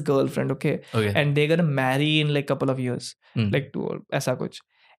has his girlfriend, okay, and they're gonna marry in like couple of years, like two ऐसा कुछ,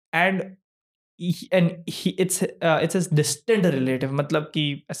 and it's his distant relative, मतलब कि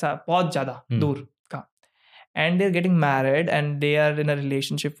ऐसा बहुत ज़्यादा दूर का, and they're getting married and they are in a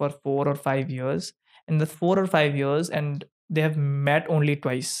relationship for 4 or 5 years, in the 4 or 5 years, and they have met only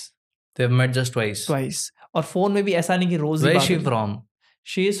twice. They've met just twice. और phone में भी ऐसा नहीं कि रोज. Where is she from?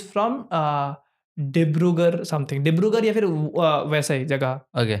 She is from Dibrugarh something, Dibrugarh या फिर वैसा ही जगह,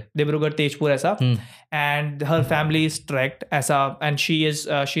 डिब्रूगढ़ तेजपुर ऐसा, and her family is strict ऐसा, and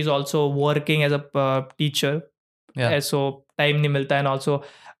she's also working as a teacher, so time नहीं मिलता, and also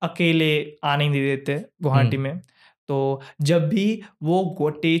अकेले आने नहीं देते गुवाहाटी में. तो जब भी वो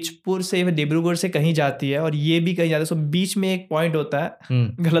तेजपुर से डिब्रूगढ़ से कहीं जाती है और ये भी कहीं जाता है, सो बीच में एक पॉइंट होता है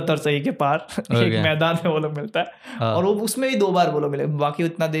गलत और सही के पार, एक मैदान में वो लोग मिलता है, और वो उसमें भी 2 बार वो लोग मिले, बाकी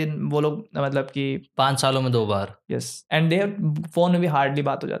उतना दिन वो लोग मतलब कि 5 सालों में 2 बार. यस, एंड दे फोन में भी हार्डली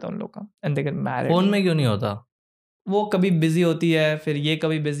बात हो जाता है उन लोग का, and they get married. Phone में क्यों नहीं होता? वो कभी बिजी होती है, फिर ये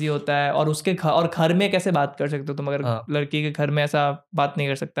कभी बिजी होता है, और उसके और घर में कैसे बात कर सकते हो तुम, अगर लड़की के घर में ऐसा बात नहीं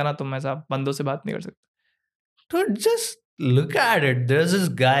कर सकता ना तुम, ऐसा बंदों से बात नहीं कर सकते. Dude, just look at it. There's this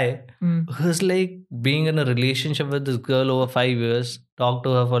guy who's like being in a relationship with this girl over 5 years. Talk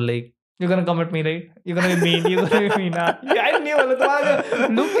to her for like. You're gonna come at me, right? You're gonna be mean. You're gonna be mean. I knew.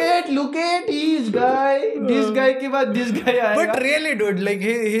 Look at this guy. This guy के बाद this guy आएगा. But really, dude, like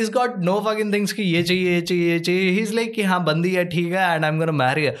he's got no fucking things कि ये चाहिए. He's like कि हाँ बंदी है, ठीक है, and I'm gonna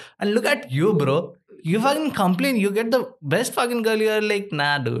marry her. And look at you, bro. You fucking complain. You get the best fucking girl. You're like, nah,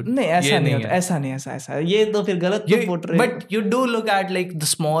 dude. नहीं ऐसा नहीं होता. ऐसा. ये तो फिर गलत तो पोट रहे. But you do look at like the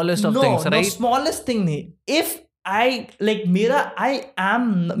smallest of things, right? No, smallest thing नहीं. If I like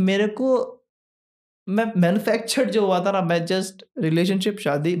मेरे को मैं मैन्युफैक्चर्ड जो हुआ था ना, मैं जस्ट रिलेशनशिप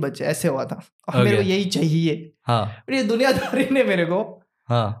शादी बच्चे ऐसे हुआ था, और मेरे को यही चाहिए. हाँ. ये दुनियादारी ने मेरे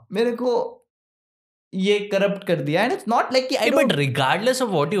को ये करप्ट कर दिया, and it's not like कि but regardless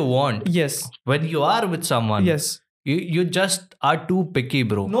of what you want, yes, when you are with someone, yes, you just are too picky,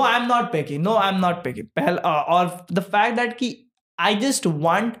 bro. No, I'm not picky. और the fact that कि I just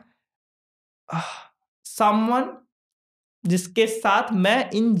want someone जिसके साथ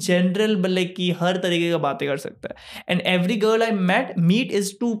मैं in general like कि हर तरीके का बातें कर सकता है, and every girl I meet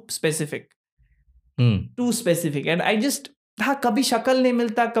is too specific, and I just हाँ कभी शक्ल नहीं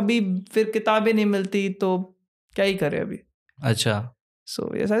मिलता, कभी फिर किताबें नहीं मिलती, तो क्या ही करे अभी. अच्छा. So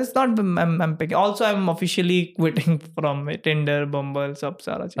yes, it's not. I'm picking. Also, I'm officially quitting from Tinder, Bumble, सब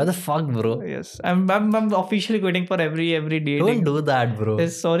सारा चीज़. What the fuck, bro? Yes, I'm officially quitting for every dating. Don't do that, bro.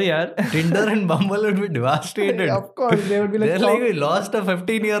 Yes, sorry, yaar. Tinder and Bumble would be devastated. Of course, they would be like. They're like, we lost a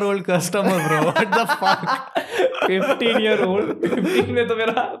 15-year-old customer, bro. What the fuck? 15-year-old. 15 में तो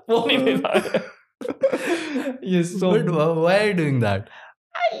मेरा phone ही नहीं था. Yes, so. But why are you doing that?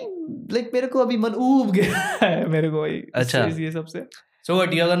 Like मेरे को अभी मन ऊब गया है मेरे को ही. अच्छा. ये सबसे. So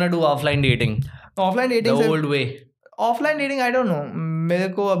what you're gonna do offline dating? Offline dating the old way. Offline dating I don't know. मेरे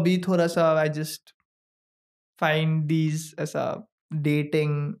को अभी थोड़ा सा I just find these ऐसा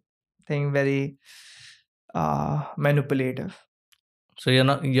dating thing very manipulative. So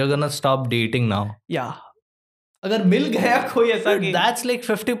you're gonna stop dating now? Yeah. अगर मिल गया कोई ऐसा कि that's like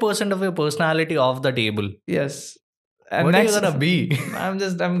 50% of your personality off the table. Yes. And what are you gonna be?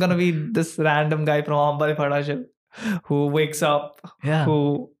 I'm gonna be this random guy from Ambari Fadashil who wakes up,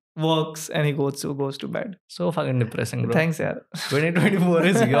 who works, and he goes to bed. So fucking depressing, bro. Thanks, yaar. 2024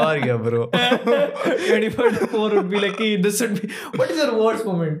 is your year, bro. 2024 would be like, this would be, what is your worst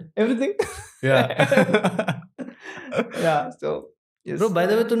moment? Everything? Yeah. Yeah, so. Yes. Bro, by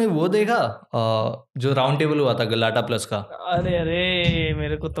the way, तूने वो देखा जो round table हुआ था गलाटा plus का? अरे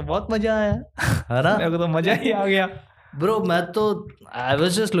मेरे को तो बहुत मजा आया है ना? मेरे को तो मजा ही आ गया. Bro, मैं तो I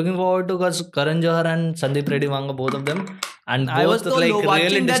was just looking forward to because Karan Johar and Sandeep Reddy Vanga, both of them, and both like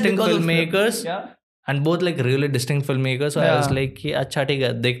really distinct filmmakers, and both like really distinct filmmakers. So I was like कि अच्छा ठीक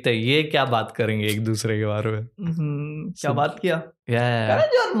है, देखते हैं ये क्या बात करेंगे एक दूसरे के बारे में. क्या बात किया?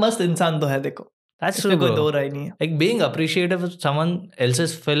 Karan Johar मस्त इंसान तो है, देखो. That's true, bro. कोई दो राय नहीं है. Like being appreciative of someone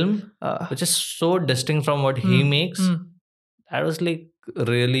else's film, which is so distinct from what he makes. That was like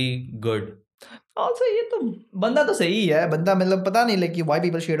really good. Also ये तो बंदा तो सही है, बंदा मतलब पता नहीं like why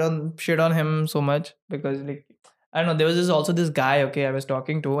people shit on him so much, because like I don't know, there was also this guy, okay, I was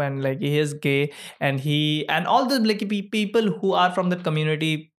talking to, and like he is gay, and all the like people who are from that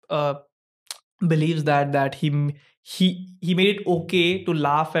community believes that he made it okay to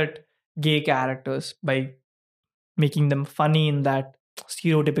laugh at gay characters by making them funny in that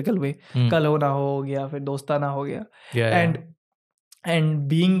stereotypical way. कल हो ना हो गया, फिर दोस्ताना हो गया. Yeah, and and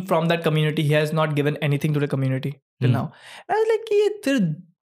being from that community, he has not given anything to the community till now. I was like कि ये फिर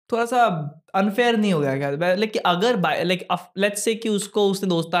थोड़ा सा unfair नहीं हो गया क्या? Like कि अगर like let's say कि उसने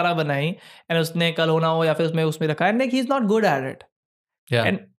दोस्ताना बनाई and उसने कल होना हो या फिर उसमें रखा है, like he's not good at it.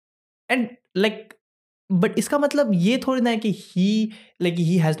 yeah. And like, but इसका मतलब ये थोड़ी ना है कि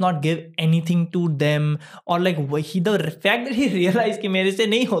he has not give anything to them, or like the fact that he realized कि मेरे से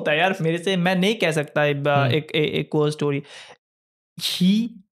नहीं होता यार, मेरे से मैं नहीं कह सकता एक core story.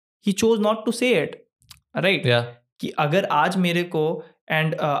 he chose not to say it, right? Yeah. कि अगर आज मेरे को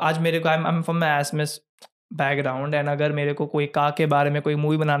I'm from my Assamese background, and अगर मेरे को कोई का के बारे में कोई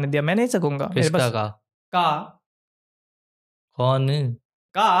मूवी बनाने दिया, मैं नहीं सकूंगा. मेरे किसका पास का कौन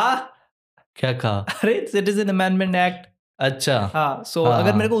का क्या कहा? अरे सिटीजन अमेंडमेंट एक्ट. अच्छा. हाँ, so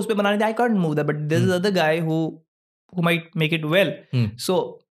अगर मेरे को उस पे बनाने दिया, I can't move that, but this is other guy who might make it well. So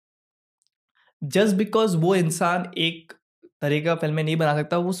just because वो इंसान एक तरह का फिल्में नहीं बना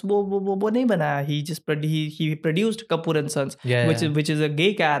सकता, वो नहीं बनाया. He produced Kapoor and Sons, which is a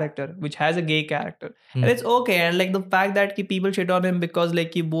gay character, which has a gay character, and it's okay. And like the fact that कि people shit on him because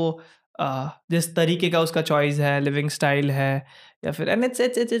like कि वो जिस तरीके का उसका चॉइस है, लिविंग स्टाइल है, या फिर and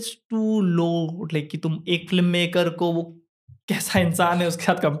it's to low, like कि तुम एक फिल्म मेकर को वो कैसा इंसान है उसके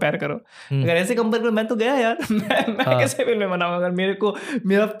साथ कंपेयर करो. अगर ऐसे कंपेयर करो, मैं तो गया यार. मैं कैसे फिल्म बनाऊंगा अगर मेरे को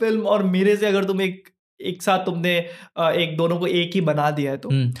मेरा फिल्म और मेरे से अगर तुम एक साथ तुमने एक दोनों को एक ही बना दिया है तो.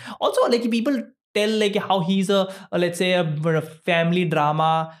 Also like people tell like how he's a let's say a family drama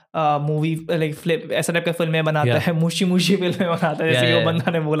movie, like ऐसा टाइप का फिल्में बनाता है, मुशी फिल्में बनाता है, जैसे कि वो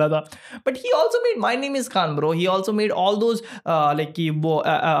बंदा ने बोला था. But he also made My Name Is Khan, bro. He also made all those like कि वो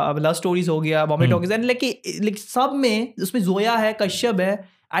love stories हो गया, Bombay Talkies, and like सब में उसमें जोया है, कश्यप है.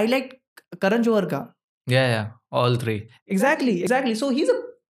 I like करण जौहर का. Yeah, all three. Exactly. So he's a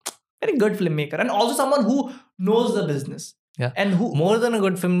very good filmmaker, and also someone who knows the business. Yeah, and who more than a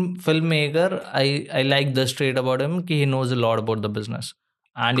good filmmaker, I like this trait about him. He knows a lot about the business,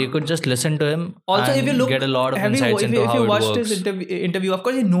 and you could just listen to him. Also, and if you look, get a lot of insights into how if you it watched works. his interview, of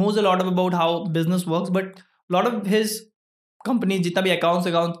course he knows a lot about how business works, but a lot of his company जितना भी accounts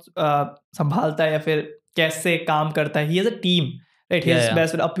संभालता है या फिर कैसे काम करता है, he has a team. Right, his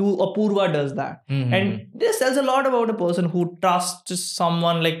best friend Apurva does that, and this tells a lot about a person who trusts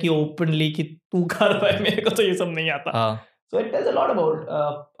someone like you openly कि तू कर भाई, मेरे को तो ये सब नहीं आता. So it tells a lot about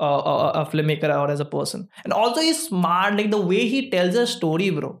a filmmaker or as a person. And also he's smart, like the way he tells a story,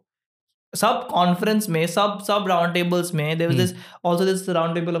 bro. Sub conference में, sub round tables में, there was this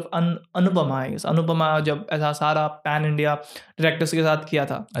round table of Anupama, I guess. Anupama जब ऐसा सारा pan India directors के साथ किया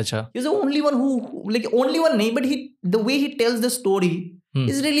था. अच्छा. He's the only one who like only one नहीं, but the way he tells the story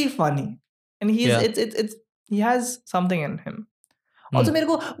is really funny, and he has something in him. Also मेरे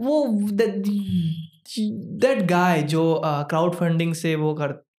को वो that guy जो crowdfunding से वो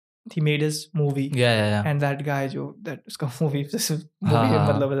he made his movie. Yeah. And that guy that उसका movie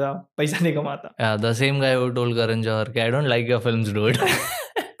मतलब ऐसा पैसा नहीं कमाता. Yeah, the same guy who told Karan Johar, I don't like your films, dude.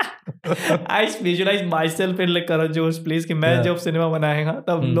 I visualize myself in like Karan Johar's place कि मैं जब cinema बनाएगा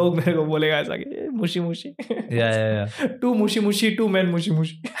तब लोग मेरे को बोलेगा ऐसा कि मुशी. Yeah. Two mushi, two men mushi.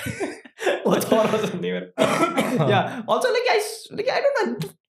 वो तो और पसंद नहीं मेरे. Yeah. Also like I don't know.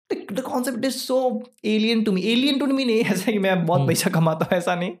 The concept is so alien to me. Alien to me नहीं ऐसा कि मैं बहुत पैसा कमाता हूँ,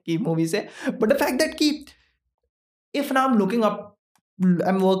 ऐसा नहीं कि मूवी से. But the fact that कि if now I'm looking up,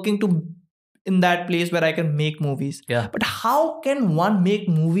 I'm working to in that place where I can make movies. Yeah. But how can one make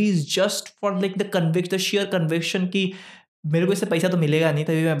movies just for like the sheer conviction कि मेरे को इससे पैसा तो मिलेगा नहीं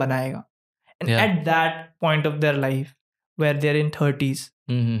तभी मैं बनाएगा. And at that point of their life where they're in 30s.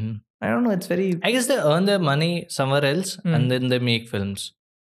 I don't know. It's very. I guess they earn their money somewhere else and then they make films.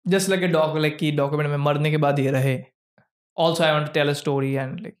 Just like a document में मरने के बाद ये रहे. Also, I want to tell a story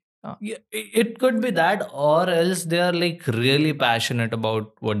and like. Yeah, it could be that, or else they are like really passionate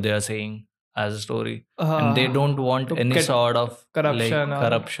about what they are saying as a story, and they don't want any sort of corruption. Like,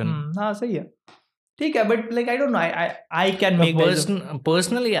 corruption. हाँ सही है. ठीक है, but like I don't know. I can make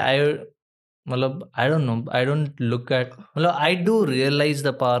personally I don't know. I don't look at. I do realize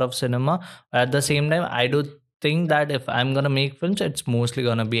the power of cinema. At the same time, I do think that if I'm gonna make films, it's mostly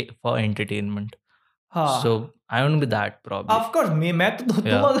gonna be for entertainment. हाँ So I won't be that probably. Of course मैं तो तुम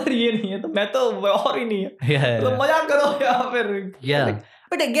Yeah. अगर ये नहीं है तो मैं तो और ही नहीं है Yeah, yeah, तो yeah. मजाक करो या फिर Yeah.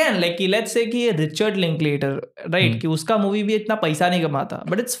 बट अगेन लाइक कि लेट्स से कि रिचर्ड लिंक्लेटर राइट कि उसका मूवी भी इतना पैसा नहीं कमाता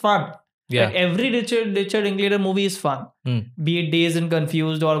but it's fun Yeah. like every Richard Linklater movie is fun be it Dazed and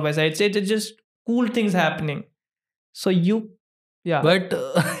Confused or West Side it's just cool things happening so you yeah But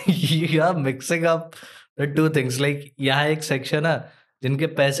you are mixing up the two things. Like यहाँ एक section है जिनके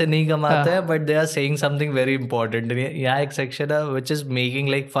पैसे नहीं कमाते हैं but they are saying something very important. यहाँ एक section है which is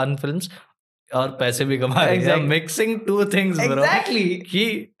making like fun films और पैसे भी कमा रहे हैं. Exactly. Mixing two things, bro. Exactly. कि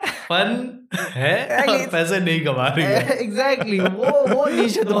fun है और पैसे नहीं कमा रही है. exactly वो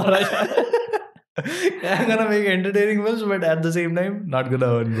niche है तुम्हारा I'm gonna make entertaining films but at the same time not gonna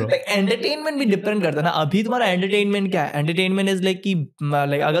earn, bro. like entertainment भी डिपेंड करता है ना अभी तुम्हारा entertainment क्या है entertainment is like कि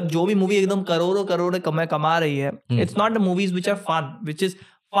like अगर जो भी मूवी एकदम करोड़ों करोड़ कमा रही है it's not the movies which are fun which is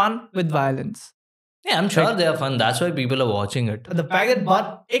fun with violence. Yeah, I'm sure they are fun. That's why people are watching it. The fact that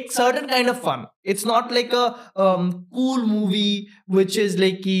but a certain kind of fun. It's not like a cool movie which is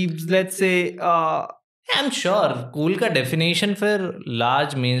like let's say I'm sure cool का definition फिर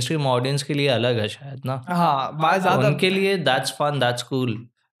large mainstream audience के लिए अलग है शायद ना. हाँ बहुत ज़्यादा उनके लिए that's fun, that's cool.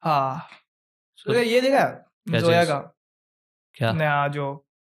 हाँ So, तो ये देखा जोया का क्या नया जो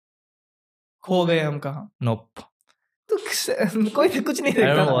खो गए हम कहाँ Nope. तो कोई कुछ नहीं I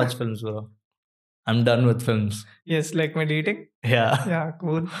देखता don't watch films, bro. I'm done with films. Yes, like my dating. Yeah. Yeah,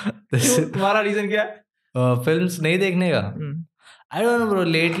 cool. This क्यों? तुम्हारा रीजन क्या है? films नहीं देखने का. I don't know, bro.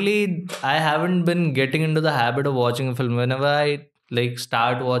 Lately, I haven't been getting into the habit of watching a film. Whenever I like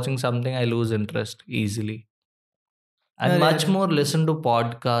start watching something, I lose interest easily. I much more listen to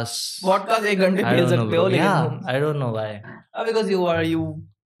podcasts. Podcast एक घंटे I खेल don't know, सकते हो bro. Yeah, लेकिन I don't know why. because you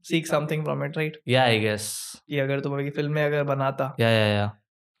seek something from it, right? Yeah, I guess. कि अगर तुम अभी फिल्म में अगर बनाता Yeah.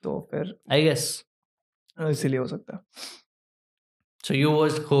 तो फिर I guess. इसीलिए हो सकता है. So you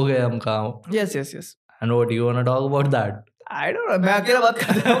watched खो गए हम कहाँ? Yes. And what do you want to talk about that? I don't know. मैं अकेला बात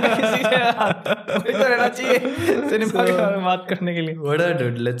कर रहा हूँ किसी से मुझे तो रहना चाहिए सिनेमा के बारे में बात करने के लिए. What are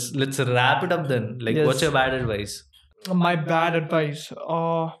dude? Let's wrap it up then. Like, Yes. what's your bad advice? My bad advice.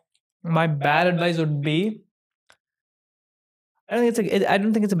 My bad advice would be. I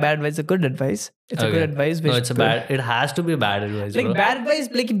don't think it's a bad advice. It's a good advice. It's a good advice. No, it's a bad. It has to be bad advice. Like bro. bad advice.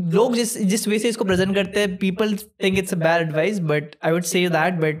 Like लोग जिस way से इसको present करते हैं, people think it's a bad advice, but I would say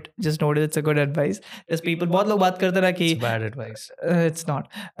that. But just notice it's a good advice. Just people बहुत लोग बात करते हैं ना कि it's bad advice. It's not.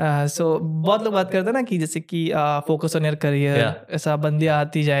 So बहुत लोग बात करते हैं ना कि जैसे कि focus on your career. ऐसा बंदे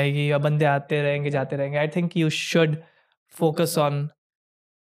आती जाएगी या बंदे आते रहेंगे जाते रहेंगे. I think you should focus on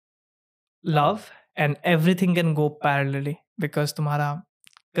love and everything can go parallelly. Because तुम्हारा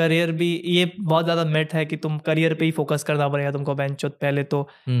करियर भी ये बहुत ज़्यादा मिथ है कि तुम करियर पे ही फोकस करना पड़ेगा तुमको बेंचोत पहले तो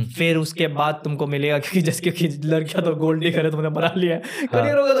फिर उसके बाद तुमको मिलेगा क्योंकि लड़कियां तो गोल्ड डिगर है तुमने बना लिया है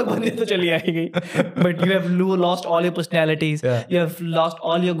करियर होगा तो बंदे तो चली आएगी but you have lost all your personalities you have lost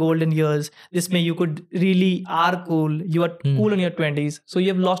all your golden years जिसमें you could really are cool you are cool in your 20s so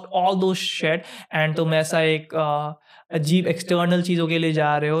you have lost all those shade and तुम ऐसा एक अजीब external चीजों के लिए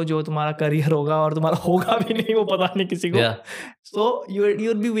जा रहे हो जो तुम्हारा करियर होगा और तुम्हारा होगा भी नहीं वो पता नहीं किसी को so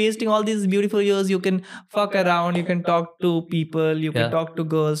you'll be wasting all these beautiful years. You can fuck around, you can talk to people, you can talk to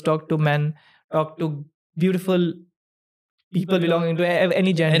girls, talk to men, talk to beautiful people belonging to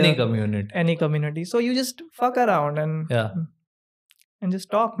any gender, any community. So you just fuck around and just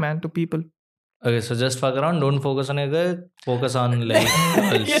talk, man, to people. Okay, so just fuck around. Don't focus on your career. Focus on like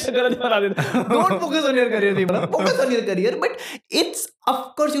else. Don't focus on your career. Focus on your career, but it's of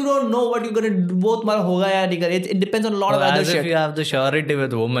course you don't know what you're gonna do. Both तुम्हारा होगा या नहीं करेगा. It depends on a lot of other shit. As if you have the surety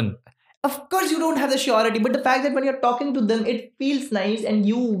with women. Of course you don't have the surety, but the fact that when you're talking to them, it feels nice,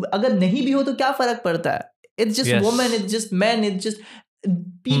 and you अगर नहीं भी हो तो क्या फर्क पड़ता है? It's just women, it's just men, it's just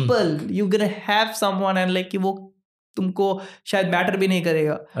people. You're gonna have someone and like वो तुमको शायद मैटर भी नहीं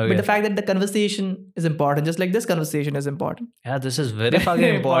करेगा but the fact that the conversation is important just like this conversation is important this is very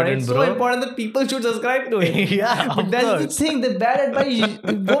fucking important bro so important that people should subscribe to it but that's the thing the bad advice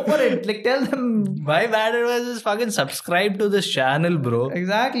go for it like tell them my bad advice is fucking subscribe to this channel bro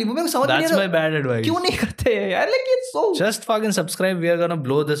exactly that's my bad advice क्यों नहीं करते यार like it's so just fucking subscribe we are gonna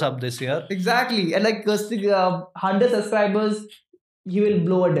blow this up this year exactly and like 100 subscribers you will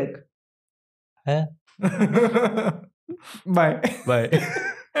blow a dick Bye.